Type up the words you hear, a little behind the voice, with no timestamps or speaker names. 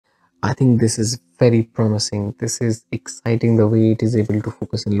I think this is very promising. This is exciting the way it is able to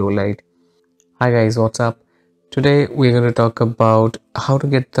focus in low light. Hi guys, what's up? Today we're going to talk about how to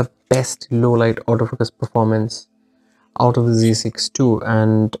get the best low light autofocus performance out of the Z6 II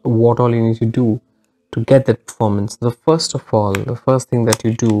and what all you need to do to get that performance. The first thing that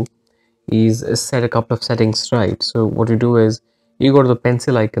you do is set a couple of settings right. So what you do is you go to the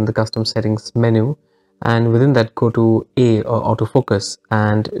pencil icon, the custom settings menu, and within that go to A or autofocus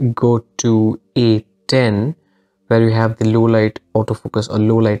and go to A10, where you have the low light autofocus or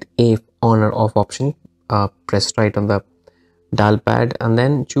low light A on or off option. Press right on the dial pad and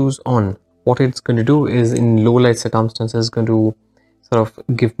then choose on. What it's going to do is, in low light circumstances, going to sort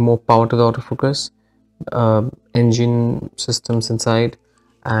of give more power to the autofocus engine systems inside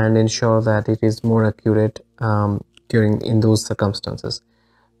and ensure that it is more accurate during in those circumstances.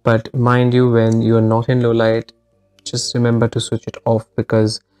 But mind you, when you are not in low light, just remember to switch it off,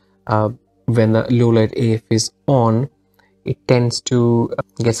 because when the low light AF is on, it tends to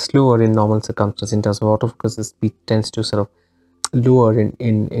get slower in normal circumstances. In terms of autofocus, the speed tends to sort of lower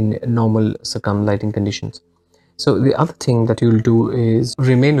in normal lighting conditions. So the other thing that you'll do is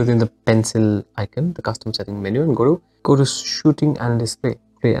remain within the pencil icon, the custom setting menu, and go to shooting and display,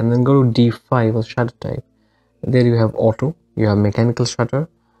 and then go to D5 or shutter type. There you have auto, you have mechanical shutter,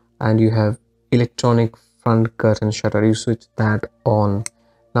 and you have electronic front curtain shutter. You switch that on.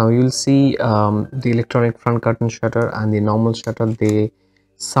 Now you'll see the electronic front curtain shutter and the normal shutter, they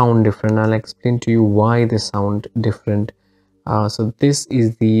sound different. I'll explain to you why they sound different. So this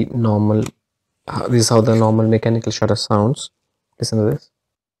is the normal, this is how the normal mechanical shutter sounds. Listen to this.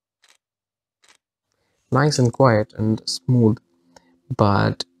 Nice and quiet and smooth,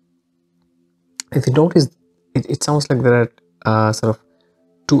 but if you notice, it sounds like there are sort of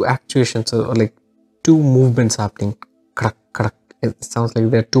two actuations, or like two movements happening. It sounds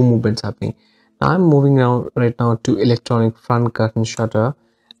like there are two movements happening. Now I'm moving now right now to electronic front curtain shutter,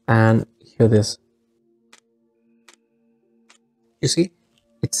 and hear this. You see,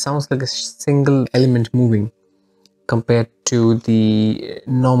 it sounds like a single element moving compared to the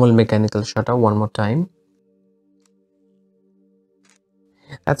normal mechanical shutter. One more time.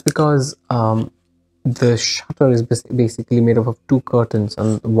 That's because the shutter is basically made up of two curtains,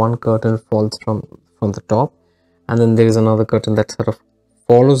 and one curtain falls from the top, and then there is another curtain that sort of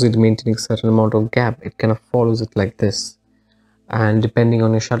follows it, maintaining a certain amount of gap. It kind of follows it like this, and depending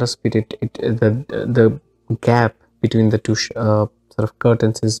on your shutter speed, the gap between the two sort of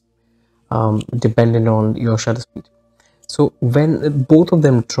curtains is dependent on your shutter speed. So when both of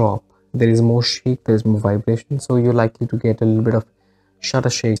them drop, there is more shake, there is more vibration, so you're likely to get a little bit of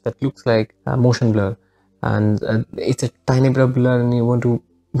shutter shakes that looks like motion blur, and it's a tiny bit of blur, and when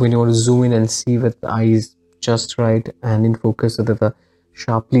you want to zoom in and see with the eyes just right and in focus, so that the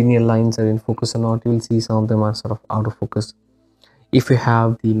sharp linear lines are in focus or not, you will see some of them are sort of out of focus if you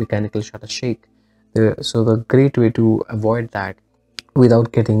have the mechanical shutter shake. So the great way to avoid that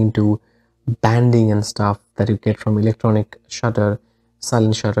without getting into banding and stuff that you get from electronic shutter,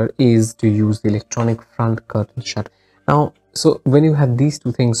 silent shutter, is to use the electronic front curtain shutter. Now, so when you have these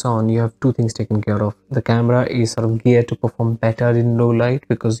two things on, you have two things taken care of. The camera is sort of geared to perform better in low light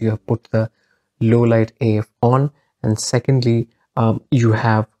because you have put the low light AF on, and secondly, you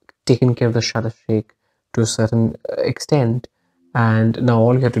have taken care of the shutter shake to a certain extent, and now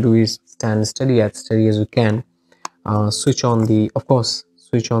all you have to do is stand steady, as steady as you can. Switch on the, of course,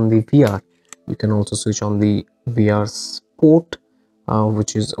 switch on the VR. You can also switch on the VR Sport,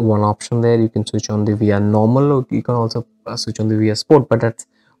 which is one option there. You can switch on the VR normal, or you can also switch on the VR Sport, but that's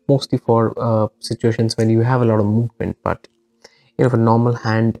mostly for situations when you have a lot of movement. But you know, for normal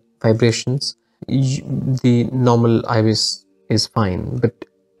hand vibrations, the normal IBIS is fine, but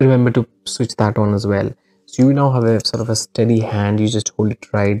remember to switch that on as well. So you now have a sort of a steady hand, you just hold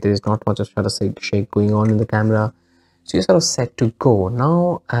it right, there is not much of shutter shake going on in the camera, so you're sort of set to go.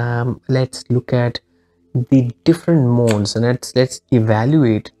 Now let's look at the different modes, and let's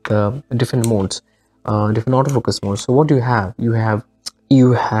evaluate the different modes, different autofocus modes. So what do you have? You have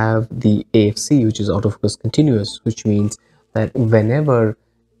the AFC, which is autofocus continuous, which means that whenever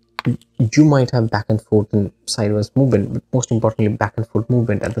you might have back and forth and sideways movement, but most importantly back and forth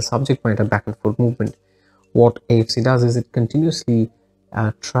movement, and the subject might have back and forth movement, what AFC does is it continuously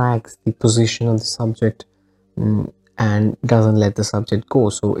tracks the position of the subject and doesn't let the subject go.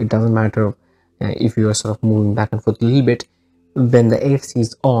 So it doesn't matter if you are sort of moving back and forth a little bit. When the AFC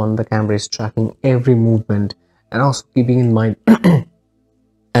is on, the camera is tracking every movement, and also keeping in mind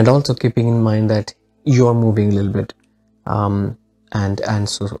that you're moving a little bit, and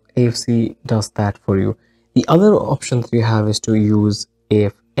so AFC does that for you. The other option that you have is to use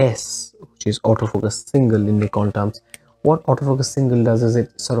AF AF-S, which is autofocus single in Nikon terms. What autofocus single does is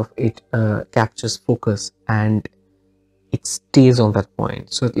it captures focus and it stays on that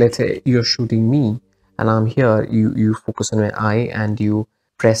point. So let's say you're shooting me and I'm here, you focus on my eye and you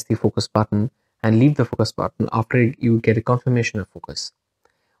press the focus button and leave the focus button after you get a confirmation of focus.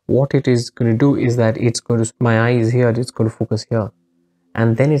 What it is going to do is that it's going to, my eye is here, it's going to focus here,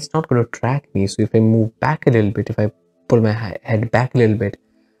 and then it's not going to track me. So if I move back a little bit, if I pull my head back a little bit,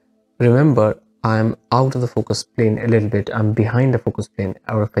 remember I'm out of the focus plane a little bit, I'm behind the focus plane,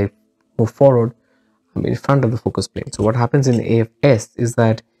 or if I move forward, I'm in front of the focus plane. So what happens in AF-S is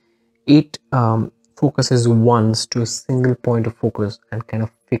that it focuses once to a single point of focus and kind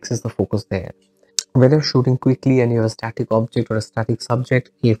of fixes the focus there. When you're shooting quickly and you have a static object or a static subject,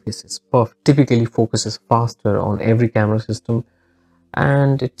 AF-S is perfect. Typically focuses faster on every camera system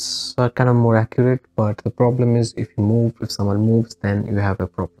and it's kind of more accurate, but the problem is if someone moves, then you have a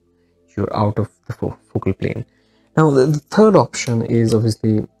problem. You're out of the focal plane. Now the third option is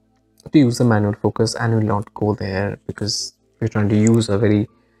obviously to use the manual focus, and we'll not go there because we're trying to use a very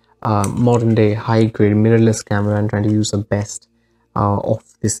modern day high grade mirrorless camera and trying to use the best of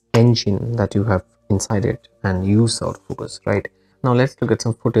this engine that you have inside it and use autofocus. Right now let's look at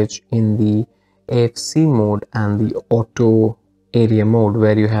some footage in the AFC mode and the auto area mode,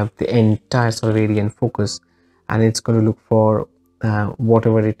 where you have the entire sort of area in focus and it's going to look for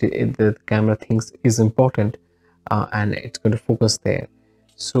whatever the camera thinks is important, and it's going to focus there.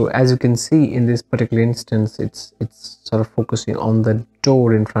 So as you can see in this particular instance, it's sort of focusing on the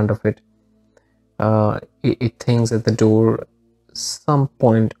door in front of it. It thinks that the door, some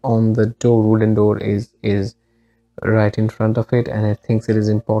point on the door, wooden door is right in front of it, and it thinks it is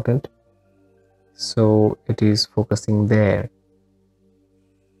important, so it is focusing there.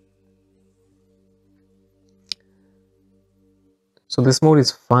 So this mode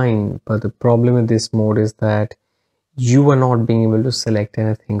is fine, but the problem with this mode is that you are not being able to select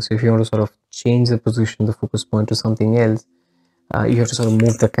anything. So if you want to sort of change the position, the focus point to something else, you have to sort of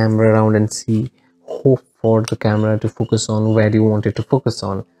move the camera around and hope for the camera to focus on where you want it to focus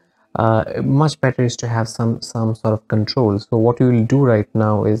on. Much better is to have some sort of control. So what you will do right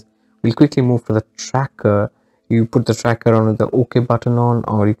now is we'll quickly move to the tracker. You put the tracker on the OK button on,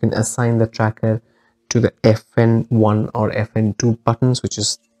 or you can assign the tracker to the FN1 or FN2 buttons, which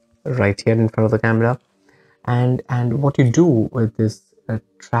is right here in front of the camera. And what you do with this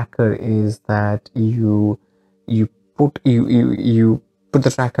tracker is that you put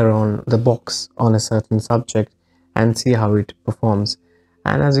the tracker on the box on a certain subject and see how it performs.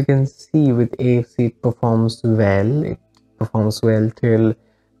 And as you can see with AFC, it performs well. It performs well till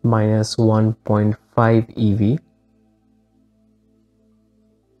minus 1.5 EV.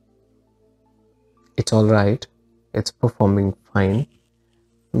 It's all right. It's performing fine.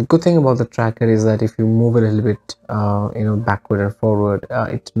 The good thing about the tracker is that if you move a little bit backward and forward,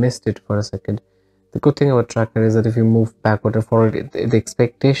 it missed it for a second. The good thing about tracker is that if you move backward and forward, the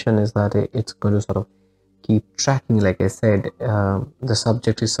expectation is that it's going to sort of keep tracking. Like I said, the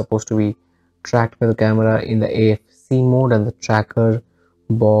subject is supposed to be tracked by the camera in the AFC mode, and the tracker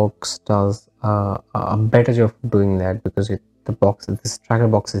box does a better job of doing that because this tracker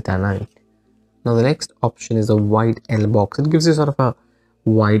box is dynamic. Now the next option is a wide L box. It gives you sort of a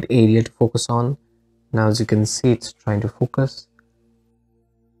wide area to focus on. Now as you can see, it's trying to focus.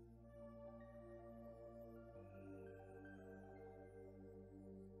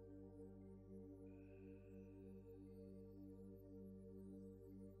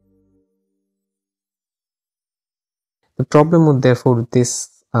 The problem with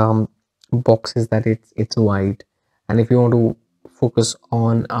this box is that it's wide, and if you want to focus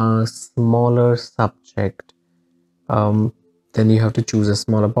on a smaller subject, then you have to choose a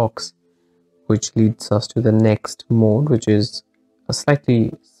smaller box, which leads us to the next mode, which is a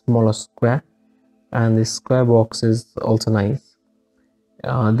slightly smaller square. And this square box is also nice.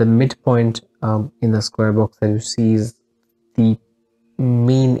 The midpoint in the square box that you see is the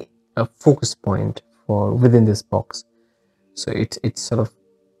main focus point for within this box. So it's sort of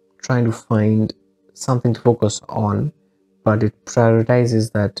trying to find something to focus on, but it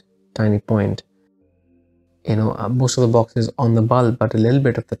prioritizes that tiny point. Most of the box is on the bulb, but a little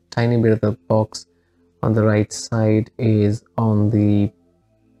bit of the tiny bit of the box on the right side is on the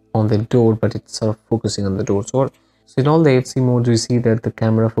door, but it's sort of focusing on the door. So in all the AFC modes, we see that the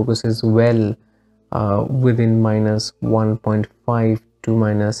camera focuses well within minus 1.5 to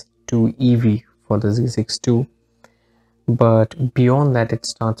minus 2 EV for the Z6 II, but beyond that it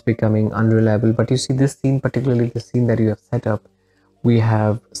starts becoming unreliable. But you see this scene, particularly the scene that you have set up, we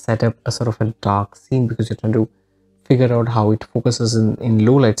have set up a sort of a dark scene because you're trying to figure out how it focuses in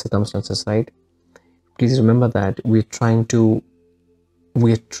low light circumstances, right? Please remember that we're trying to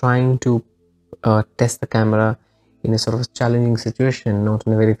test the camera in a sort of challenging situation, not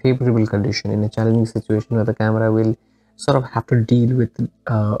in a very favorable condition. In a challenging situation where the camera will sort of have to deal with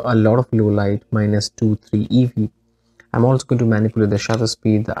a lot of low light, -2, 3 EV. I'm also going to manipulate the shutter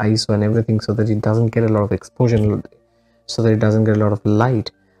speed, the ISO and everything so that it doesn't get a lot of exposure, so that it doesn't get a lot of light.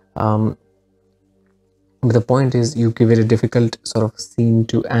 But the point is, you give it a difficult sort of scene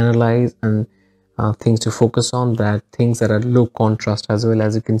to analyze and things to focus on, that things that are low contrast as well.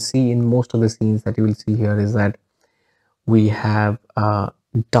 As you can see in most of the scenes that you will see here, is that we have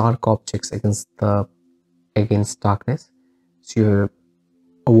dark objects against darkness. So you have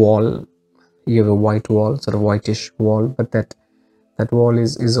a wall, you have a white wall, sort of whitish wall, but that wall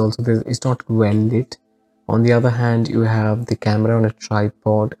is also there, it's not well lit. On the other hand, you have the camera on a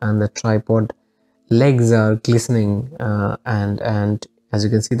tripod, and the tripod legs are glistening, and as you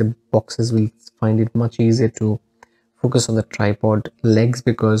can see, the boxes will find it much easier to focus on the tripod legs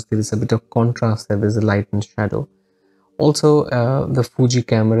because there is a bit of contrast there. There's a light and shadow. Also, the Fuji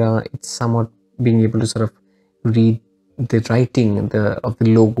camera, it's somewhat being able to sort of read the writing of the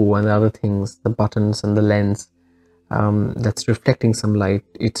logo and the other things, the buttons and the lens, that's reflecting some light.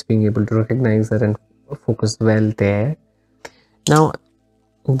 It's being able to recognize that and focus well there. Now,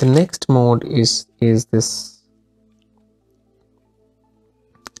 the next mode is this,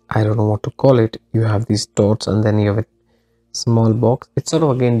 I don't know what to call it. You have these dots and then you have a small box. It sort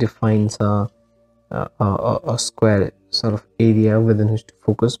of again defines a square sort of area within which to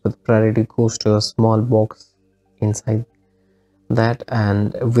focus, but the priority goes to a small box inside that,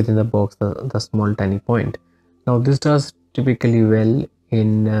 and within the box the small tiny point. Now this does typically well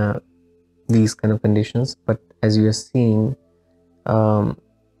in these kind of conditions, but as you are seeing,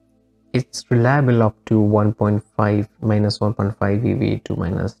 it's reliable up to 1.5 -1.5 EV to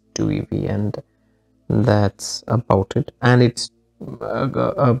 -2 EV, and that's about it. And it's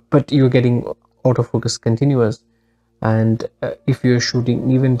but you're getting autofocus continuous, and if you're shooting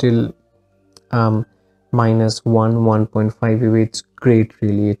even till -1.5 EV, it's great.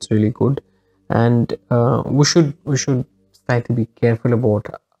 Really, it's really good. And we should slightly be careful about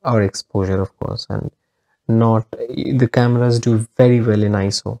our exposure, of course, and not, the cameras do very well in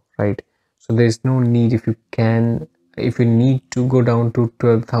ISO, right? So there's no need, if you need to go down to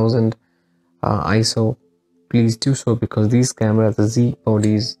 12,000 ISO, please do so, because these cameras, the Z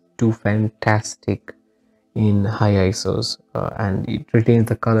bodies, do fantastic in high ISOs, and it retains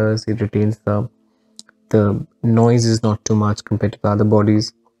the colors, it retains the noise is not too much compared to the other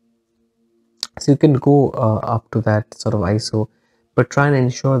bodies. So you can go up to that sort of ISO, but try and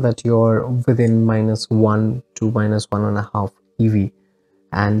ensure that you're within -1 to -1.5 EV,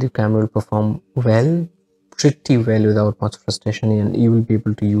 and your camera will perform well, pretty well, without much frustration, and you will be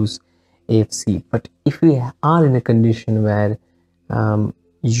able to use AFC. But if we are in a condition where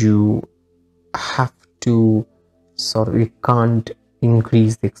you have to you can't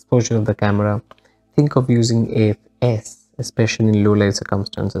increase the exposure of the camera, think of using AFS, especially in low light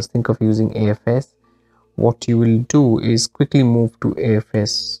circumstances. Think of using AFS. What you will do is quickly move to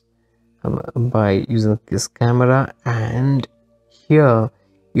AFS by using this camera, and here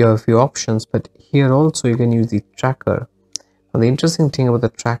you have a few options, but here also you can use the tracker. Now the interesting thing about the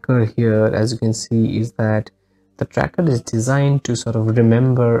tracker here, as you can see, is that the tracker is designed to sort of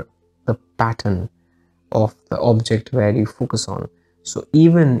remember the pattern of the object where you focus on. So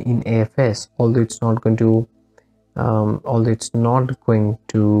even in AFS, although it's not going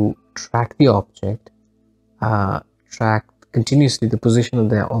to track the object, track continuously the position of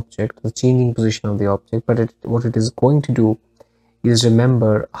the object, the changing position of the object, but what it is going to do is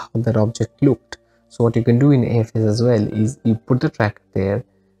remember how that object looked. So what you can do in AFS as well is you put the tracker there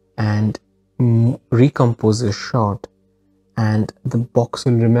and recompose the shot, and the box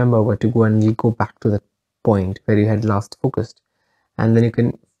will remember where to go, and will go back to the point where you had last focused, and then you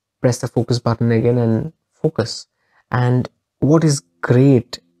can press the focus button again and focus. And what is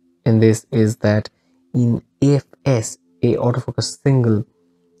great in this is that in AFS, a autofocus single,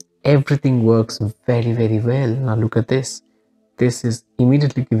 everything works very, very well. Now look at this. This is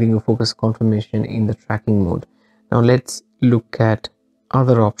immediately giving a focus confirmation in the tracking mode. Now let's look at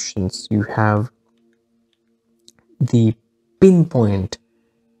other options. You have the pinpoint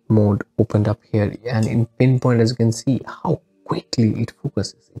mode opened up here, and in pinpoint, as you can see how quickly it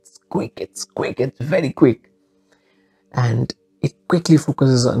focuses. It's quick, it's very quick, and it quickly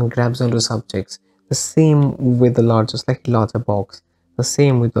focuses and grabs onto subjects. The same with the slightly larger box, the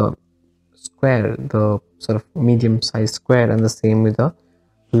same with the square, the sort of medium sized square, and the same with the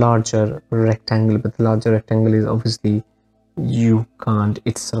larger rectangle, but the larger rectangle is obviously you can't,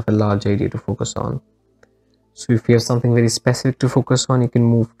 it's sort of a large area to focus on. So if you have something very specific to focus on, you can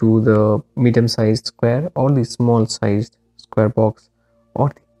move to the medium-sized square or the small-sized square box or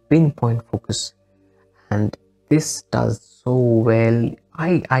the pinpoint focus, and this does so well.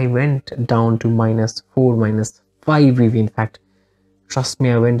 I went down to -4, -5 EV. In fact, trust me,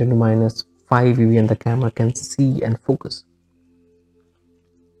 I went into -5 EV and the camera can see and focus.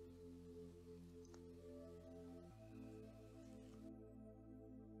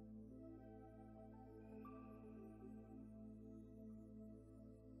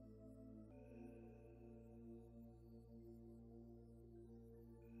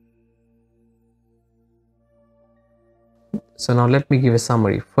 So now let me give a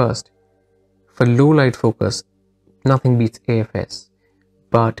summary. First, for low light focus, nothing beats AFS,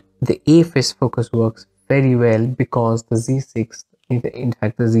 but the AFS focus works very well because the Z6, in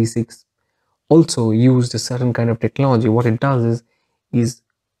fact the Z6 also used a certain kind of technology. What it does is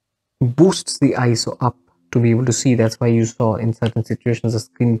boosts the ISO up to be able to see. That's why you saw in certain situations the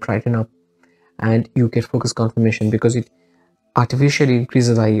screen brighten up and you get focus confirmation, because it artificially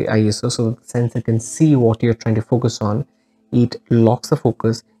increases ISO so that the sensor can see what you're trying to focus on. It locks the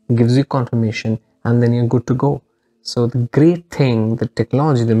focus, gives you confirmation, and then you're good to go. So the great thing, the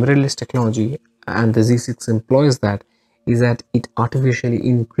technology, the mirrorless technology, and the Z6 employs that, is that it artificially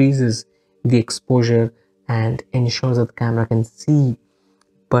increases the exposure and ensures that the camera can see.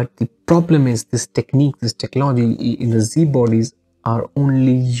 But the problem is this technique, this technology in the Z bodies are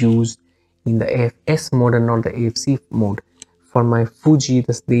only used in the AFS mode and not the AFC mode. For my Fuji,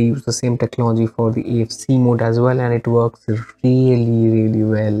 they use the same technology for the AFC mode as well, and it works really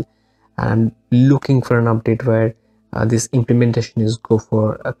well. I'm looking for an update where this implementation is come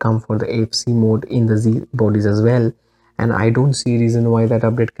for the AFC mode in the Z bodies as well, and I don't see a reason why that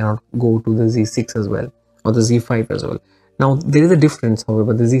update cannot go to the Z6 as well, or the Z5 as well. Now there is a difference,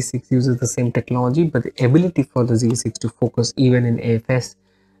 however. The Z6 uses the same technology, but the ability for the Z6 to focus even in AFS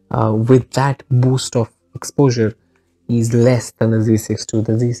with that boost of exposure is less than the Z6 II.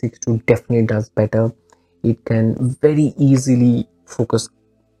 The Z6 II definitely does better. It can very easily focus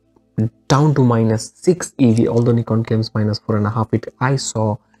down to -6 EV, although Nikon claims -4.5. I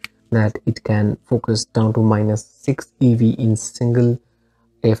saw that it can focus down to -6 EV in single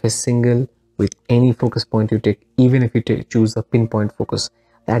AFS single with any focus point you take, even if you choose a pinpoint focus.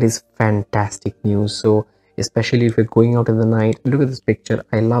 That is fantastic news. So especially if you're going out in the night, look at this picture.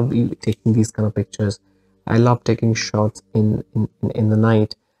 I love taking these kind of pictures. I love taking shots in the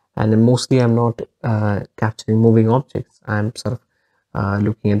night, and mostly I'm not capturing moving objects. I'm sort of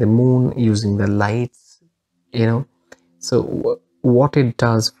looking at the moon using the lights, you know. So what it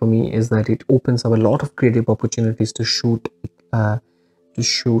does for me is that it opens up a lot of creative opportunities to shoot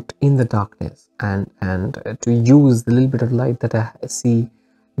in the darkness, and to use the little bit of light that I see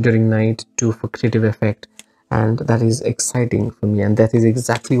during night for creative effect. And that is exciting for me, and that is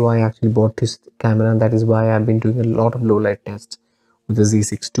exactly why I actually bought this camera, and that is why I've been doing a lot of low light tests with the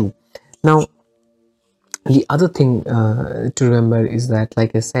Z6 II. Now the other thing to remember is that,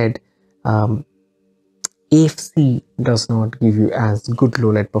 like I said, AFC does not give you as good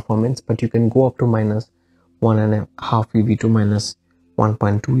low light performance, but you can go up to -1.5 EV to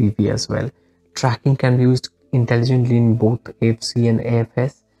 -1.2 EV as well. Tracking can be used intelligently in both AFC and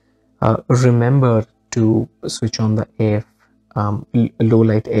AFS. Remember to switch on the AF, low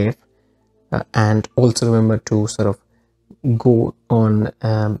light AF, and also remember to sort of go on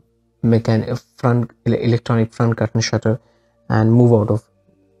electronic front curtain shutter and move out of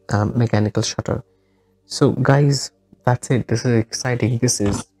mechanical shutter. So guys, that's it. This is exciting. This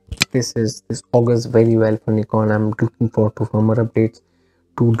augurs very well for Nikon. I'm looking forward to firmware updates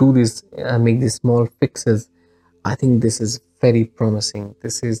to do this, make these small fixes. I think this is very promising.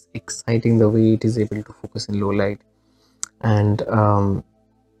 This is exciting, the way it is able to focus in low light, and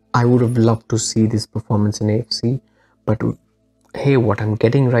I would have loved to see this performance in AFC, but hey, what I'm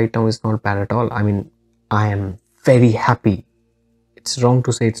getting right now is not bad at all. I mean, I am very happy. It's wrong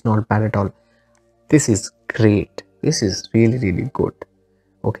to say it's not bad at all. This is great. This is really good.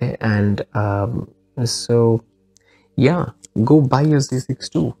 Okay, and so yeah, go buy your Z6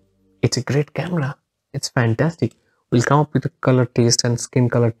 II. It's a great camera. It's fantastic. We'll come up with a color taste and skin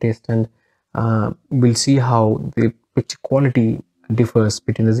color taste, and we'll see how the picture quality differs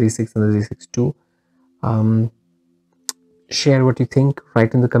between the Z6 and the Z6 II. Share what you think.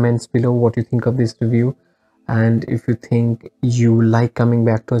 Write in the comments below what you think of this review, and if you think you like coming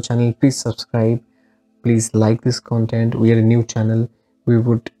back to the channel, please subscribe. Please like this content. We are a new channel.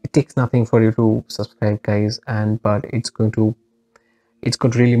 It takes nothing for you to subscribe, guys, but it's going to it's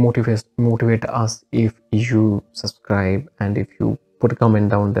going to really motivate us if you subscribe and if you put a comment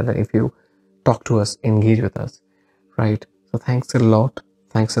down there, if you talk to us, engage with us, right? So thanks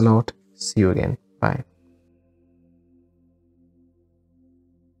a lot. See you again. Bye.